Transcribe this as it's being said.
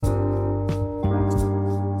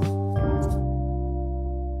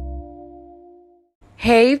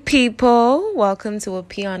Hey people, welcome to a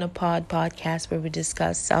Pee on a Pod podcast where we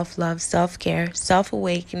discuss self-love, self-care,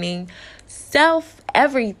 self-awakening,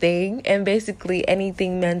 self-everything, and basically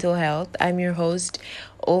anything mental health. I'm your host,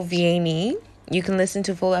 Ovieni. You can listen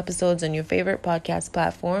to full episodes on your favorite podcast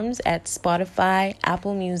platforms at Spotify,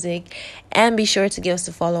 Apple Music, and be sure to give us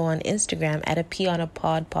a follow on Instagram at a Pee on a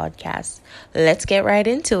Pod podcast. Let's get right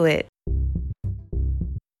into it.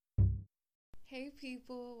 Hey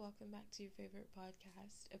people, welcome back to your favorite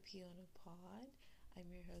podcast, A Pee on a Pod. I'm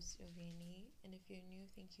your host, Ovani, and if you're new,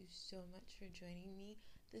 thank you so much for joining me.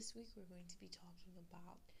 This week we're going to be talking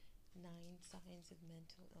about 9 signs of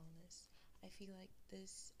mental illness. I feel like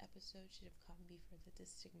this episode should have come before the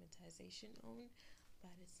destigmatization on,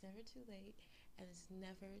 but it's never too late and it's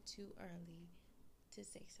never too early to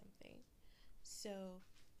say something. So,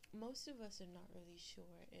 most of us are not really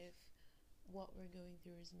sure if what we're going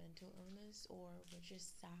through is mental illness or we're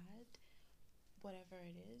just sad, whatever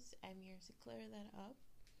it is. I'm here to clear that up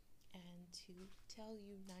and to tell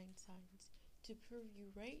you 9 signs to prove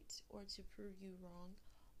you right or to prove you wrong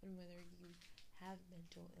on whether you have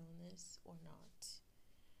mental illness or not.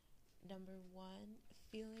 Number 1,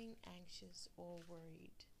 feeling anxious or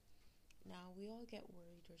worried. Now, we all get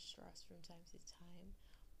worried or stressed from time to time,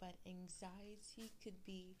 but anxiety could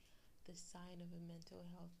be the sign of a mental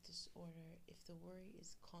health disorder if the worry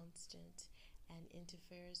is constant and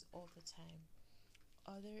interferes all the time.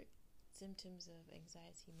 Other symptoms of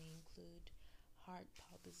anxiety may include heart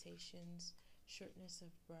palpitations, shortness of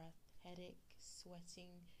breath, headache,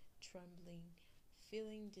 sweating, trembling,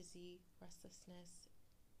 feeling dizzy, restlessness,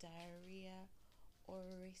 diarrhea, or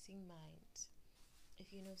a racing mind. If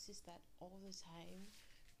you notice that all the time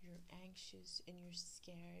you're anxious and you're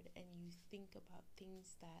scared and you think about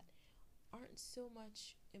things that aren't so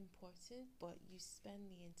much important, but you spend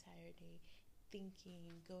the entire day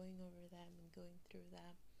thinking, going over them and going through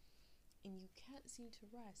them, and you can't seem to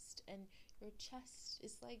rest, and your chest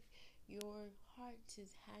is like your heart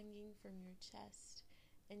is hanging from your chest,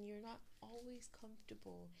 and you're not always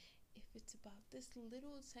comfortable. If it's about this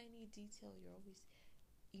little tiny detail, you're always,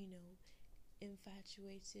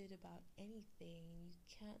 infatuated about anything, you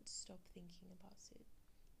can't stop thinking about it,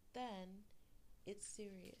 then it's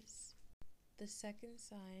serious. The second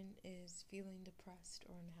sign is feeling depressed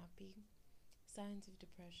or unhappy. Signs of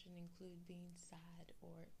depression include being sad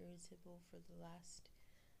or irritable for the last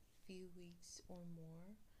few weeks or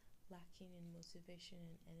more, lacking in motivation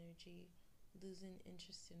and energy, losing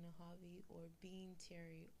interest in a hobby, or being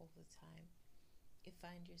teary all the time. You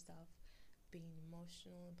find yourself being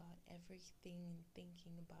emotional about everything and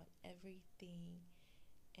thinking about everything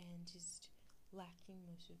and just lacking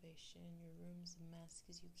motivation. Your room's a mess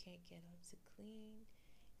because you can't get up to clean.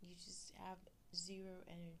 You just have zero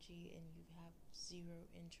energy and you have zero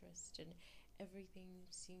interest, and everything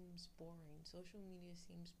seems boring. Social media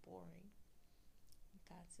seems boring.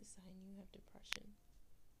 That's a sign you have depression,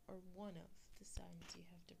 or one of the signs you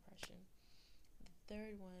have depression. The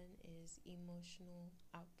third one is emotional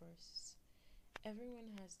outbursts.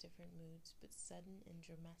 Everyone has different moods, but sudden and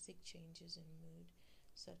dramatic changes in mood,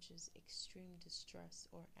 such as extreme distress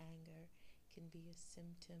or anger, can be a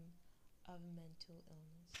symptom of mental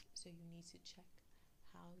illness. So you need to check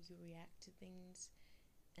how you react to things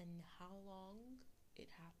and how long it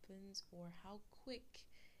happens or how quick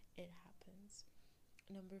it happens.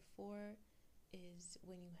 Number 4 is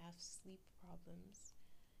when you have sleep problems.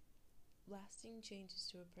 Lasting changes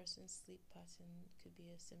to a person's sleep pattern could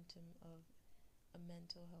be a symptom of a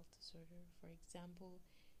mental health disorder. For example,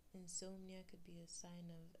 insomnia could be a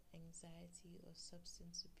sign of anxiety or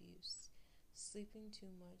substance abuse. Sleeping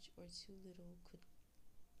too much or too little could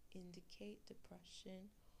indicate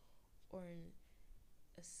depression or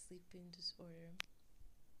a sleeping disorder.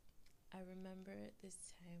 I remember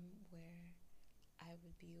this time where I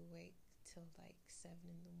would be awake till like 7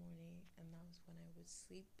 in the morning, and that was when I would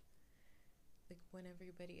sleep. Like when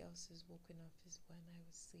everybody else is woken up is when I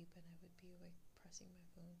would sleep, and I would be awake pressing my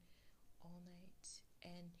phone all night.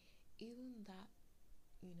 And even that,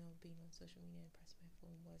 being on social media and pressing my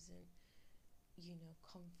phone wasn't,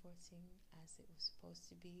 comforting as it was supposed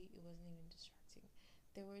to be. It wasn't even distracting.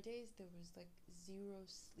 There were days there was like zero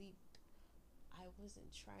sleep. I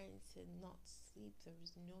wasn't trying to not sleep. There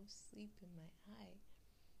was no sleep in my eye.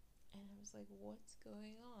 And I was like, what's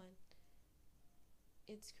going on?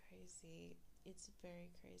 It's crazy. It's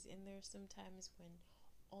very crazy. And there are some times when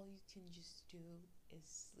all you can just do is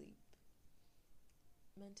sleep.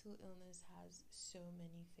 Mental illness has so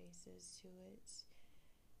many faces to it.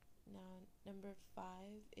 Now, number 5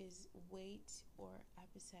 is weight or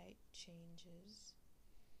appetite changes.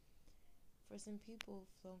 For some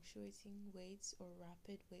people, fluctuating weights or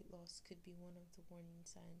rapid weight loss could be one of the warning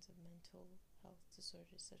signs of mental health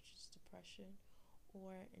disorders such as depression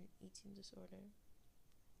or an eating disorder.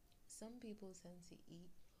 Some people tend to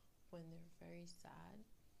eat when they're very sad,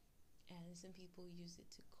 and some people use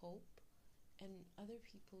it to cope, and other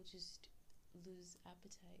people just lose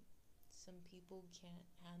appetite. Some people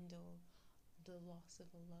can't handle the loss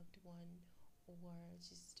of a loved one or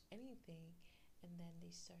just anything, and then they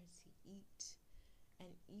start to eat, and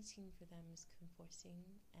eating for them is comforting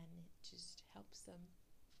and it just helps them.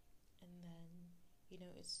 And then,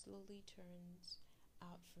 it slowly turns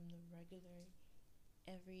out from the regular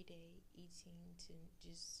everyday eating to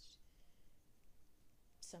just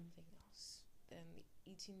something else. Then the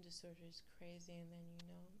eating disorder is crazy, and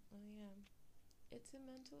then oh yeah, it's a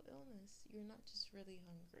mental illness. You're not just really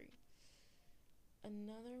hungry.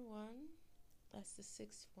 Another one, that's the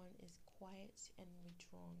sixth one, is quiet and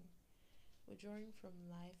withdrawn. Withdrawing from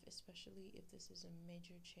life, especially if this is a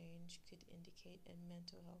major change, could indicate a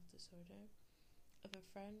mental health disorder. If a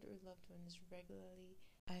friend or loved one is regularly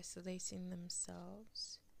isolating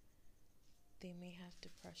themselves, they may have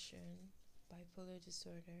depression, bipolar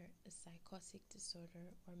disorder, a psychotic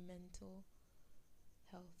disorder, or mental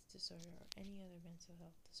health disorder, or any other mental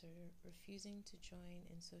health disorder. Refusing to join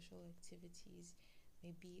in social activities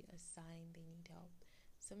may be a sign they need help.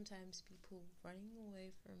 Sometimes people running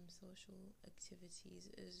away from social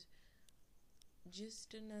activities is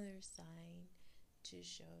just another sign to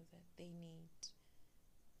show that they need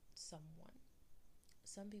someone.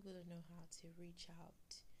 Some people don't know how to reach out,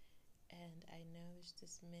 and I know there's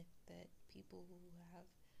this myth that people who have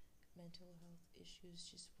mental health issues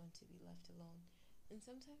just want to be left alone. And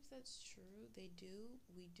sometimes that's true, we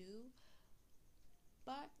do,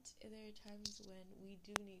 but there are times when we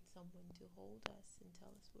do need someone to hold us and tell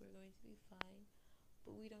us we're going to be fine,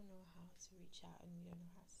 but we don't know how to reach out and we don't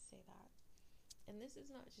know how to say that. And this is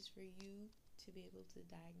not just for you to be able to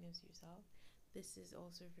diagnose yourself, this is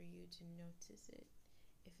also for you to notice it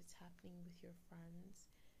if it's happening with your friends,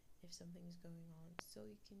 if something's going on, so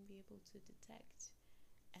you can be able to detect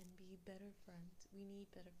and be better friends. We need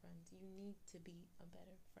better friends. You need to be a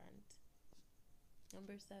better friend.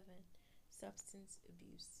 Number 7, substance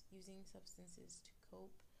abuse. Using substances to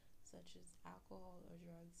cope, such as alcohol or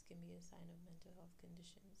drugs, can be a sign of mental health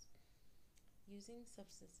conditions. Using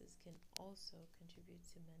substances can also contribute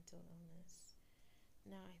to mental illness.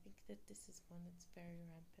 Now, I think that this is one that's very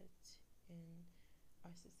rampant in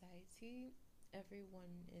our society.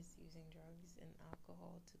 Everyone is using drugs and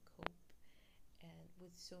alcohol to cope, and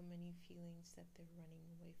with so many feelings that they're running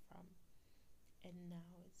away from. And now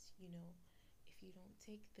it's, if you don't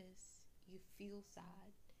take this, you feel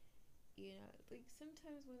sad. Like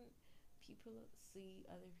sometimes when people see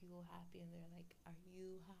other people happy and they're like, are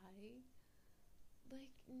you high?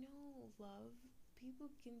 Like, no, love. People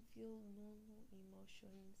can feel normal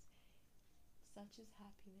emotions such as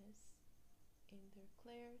happiness in their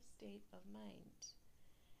clear state of mind.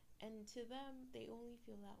 And to them, they only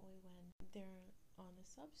feel that way when they're on a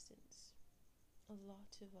substance. A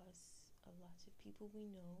lot of people we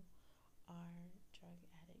know are drug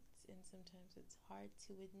addicts, and sometimes it's hard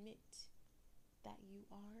to admit that you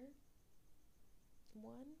are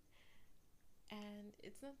one. And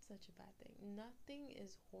it's not such a bad thing. Nothing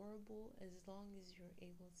is horrible as long as you're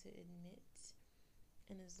able to admit,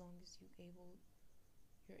 and as long as you're able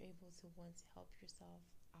to want to help yourself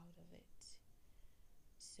out of it.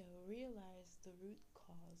 So realize the root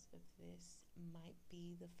cause of this might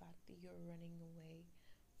be the fact that you're running away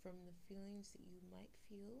from the feelings that you might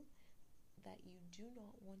feel that you do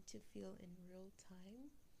not want to feel in real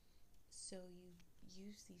time. So you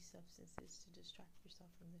use these substances to distract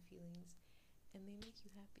yourself from the feelings, and they make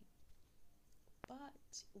you happy.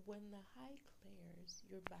 But when the high clears,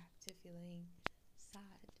 you're back to feeling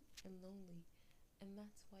sad and lonely, and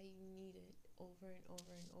that's why you need it over and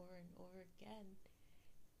over and over and over again.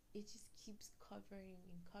 It just keeps covering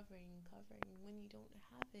and covering and covering. When you don't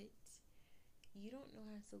have it, you don't know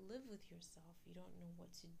how to live with yourself. You don't know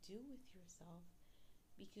what to do with yourself,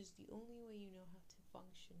 because the only way you know how to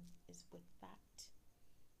function is with that.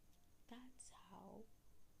 That's how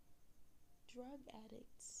drug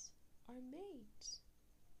addicts are made.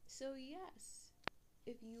 So yes,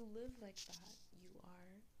 if you live like that, you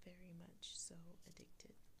are very much so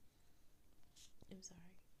addicted. I'm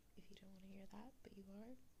sorry if you don't want to hear that, but you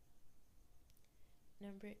are.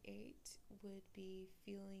 Number 8 would be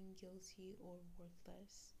feeling guilty or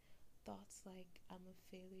worthless. Thoughts like, I'm a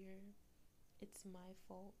failure, it's my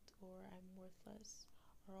fault, or I'm worthless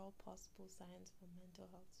are all possible signs of a mental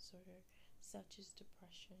health disorder, such as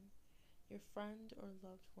depression. Your friend or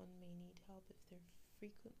loved one may need help if they're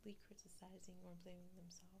frequently criticizing or blaming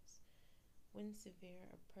themselves. When severe,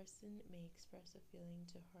 a person may express a feeling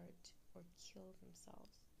to hurt or kill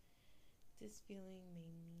themselves. This feeling may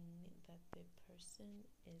mean that the person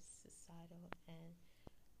is suicidal and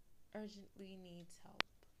urgently needs help.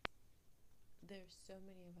 There's so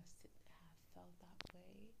many of us that have felt that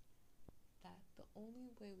way, that the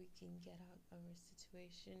only way we can get out of a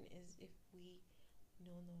situation is if we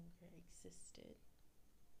no longer existed.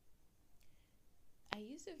 I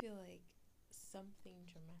used to feel like something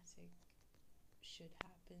dramatic should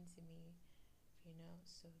happen to me,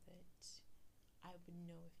 so that I would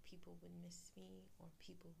know if people would miss me or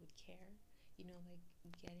people would care. Like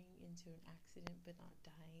getting into an accident but not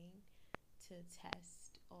dying, to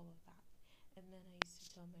test all of that. And then I used to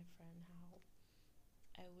tell my friend how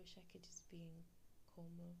I wish I could just be in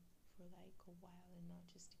coma for like a while and not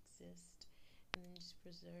just exist, and then just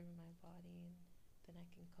preserve my body, and then I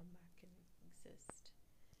can come back and exist.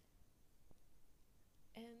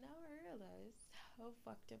 And now I realize how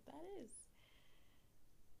fucked up that is.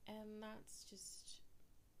 And that's just,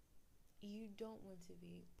 you don't want to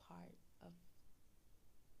be part of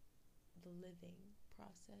the living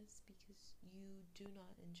process because you do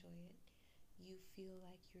not enjoy it. You feel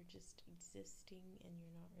like you're just existing and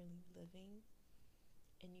you're not really living.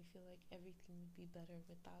 And you feel like everything would be better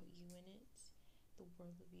without you in it. The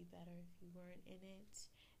world would be better if you weren't in it.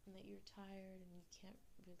 And that you're tired and you can't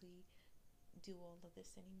really do all of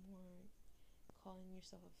this anymore. Calling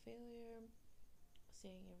yourself a failure,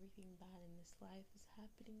 saying everything bad in this life is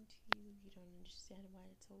happening to you. You don't understand why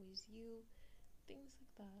it's always you. Things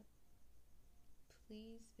like that.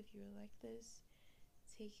 Please, if you're like this,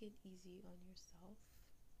 take it easy on yourself.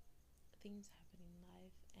 Things happen in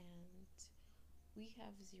life and we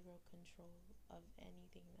have zero control of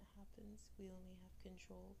anything that happens. We only have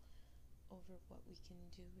control over what we can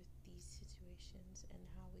do with these situations and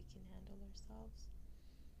how we can handle ourselves.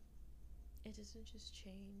 It doesn't just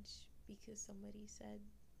change because somebody said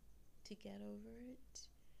to get over it.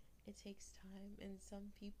 It takes time, and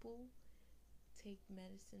some people take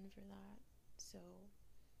medicine for that. So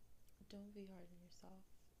don't be hard on yourself.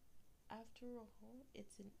 After all,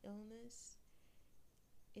 it's an illness.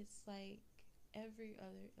 It's like every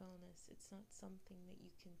other illness. It's not something that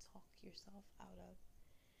you can talk yourself out of.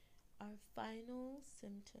 Our final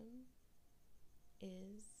symptom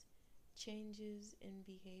is changes in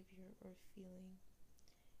behavior or feeling.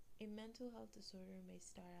 A mental health disorder may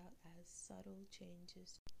start out as subtle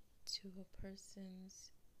changes to a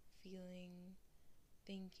person's feeling,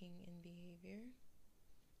 thinking, and behavior.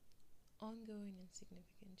 Ongoing and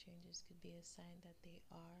significant changes could be a sign that they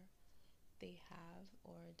have,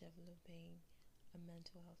 or are developing a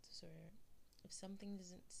mental health disorder. If something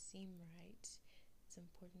doesn't seem right, it's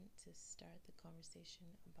important to start the conversation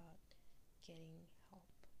about getting help.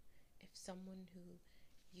 If someone who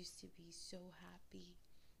used to be so happy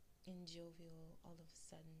and jovial all of a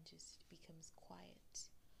sudden just becomes quiet,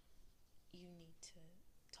 you need to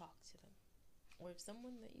talk to them. Or if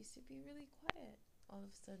someone that used to be really quiet all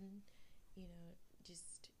of a sudden,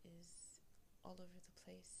 just is all over the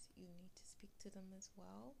place, you need to speak to them as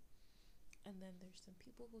well. And then there's some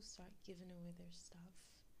people who start giving away their stuff.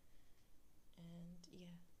 And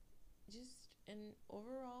and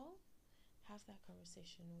overall, have that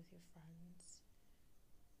conversation with your friends,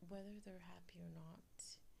 whether they're happy or not,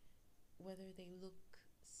 whether they look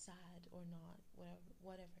sad or not,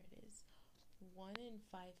 whatever it is. 1 in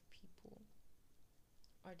 5 people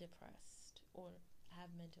are depressed or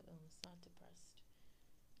have mental illness, not depressed.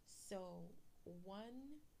 So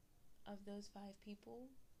 1 of those 5 people,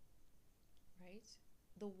 right?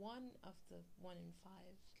 The 1 of the 1 in 5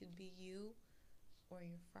 could be you or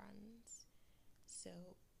your friends.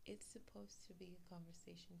 So it's supposed to be a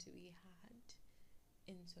conversation to be had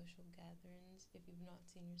in social gatherings. If you've not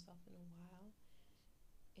seen yourself in a while,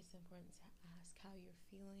 it's important to ask how you're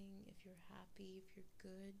feeling, if you're happy, if you're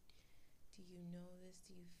good. Do you know this?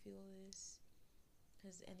 Do you feel this?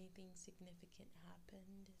 Has anything significant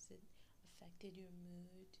happened? Has it affected your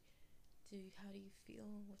mood? How do you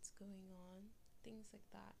feel? What's going on? Things like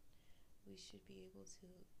that. We should be able to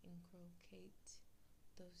inculcate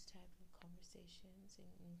those type of conversations and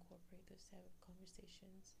incorporate those type of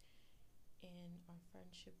conversations in our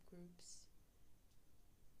friendship groups,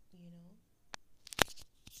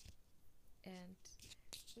 And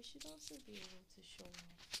we should also be able to show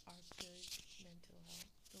off our good mental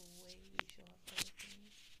health the way we show off other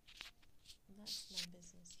things. And that's my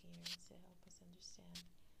business here, to help us understand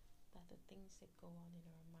that the things that go on in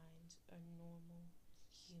our minds are normal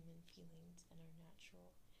human feelings and are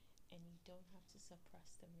natural. and you don't have to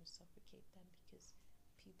suppress them or suffocate them, because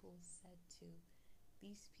people said to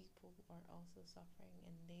these people are also suffering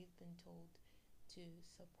and they've been told to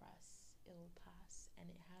suppress, it'll pass, and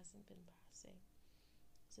it hasn't been passing.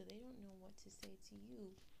 So they don't know what to say to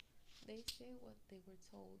you. They say what they were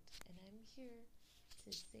told, and I'm here to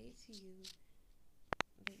say to you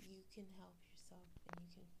that you can help yourself and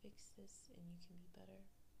you can fix this and you can be better.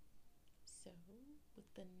 So, with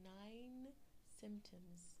the 9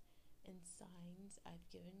 symptoms and signs I've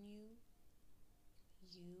given you,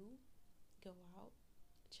 you go out,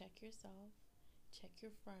 check yourself, check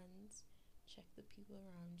your friends, check the people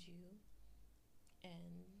around you,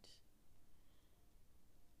 and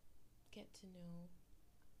get to know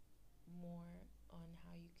more on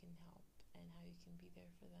how you can help and how you can be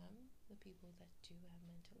there for them, the people that do have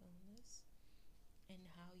mental illness, and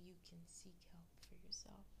how you can seek help for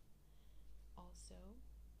yourself. Also,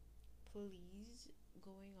 please,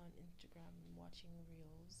 going on Instagram and watching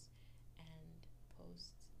reels and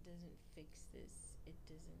posts doesn't fix this. It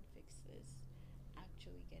doesn't fix this.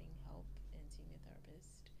 Actually getting help and seeing a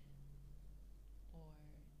therapist, or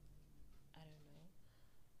I don't know,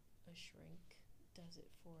 a shrink, does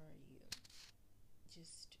it for you.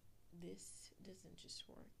 Just, this doesn't just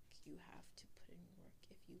work. You have to put in work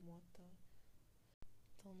if you want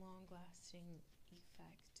the long-lasting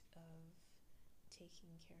effect of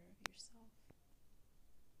taking care of yourself.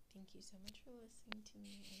 Thank you so much for listening to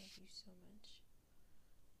me. I love you so much,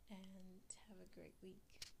 and have a great week.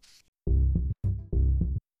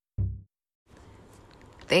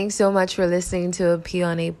 Thanks so much for listening to A P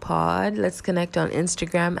on a Pod. Let's connect on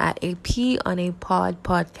Instagram at A P on a Pod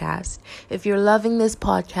podcast. If you're loving this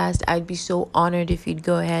podcast, I'd be so honored if you'd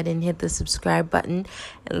go ahead and hit the subscribe button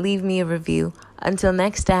and leave me a review. Until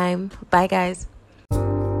next time, bye guys.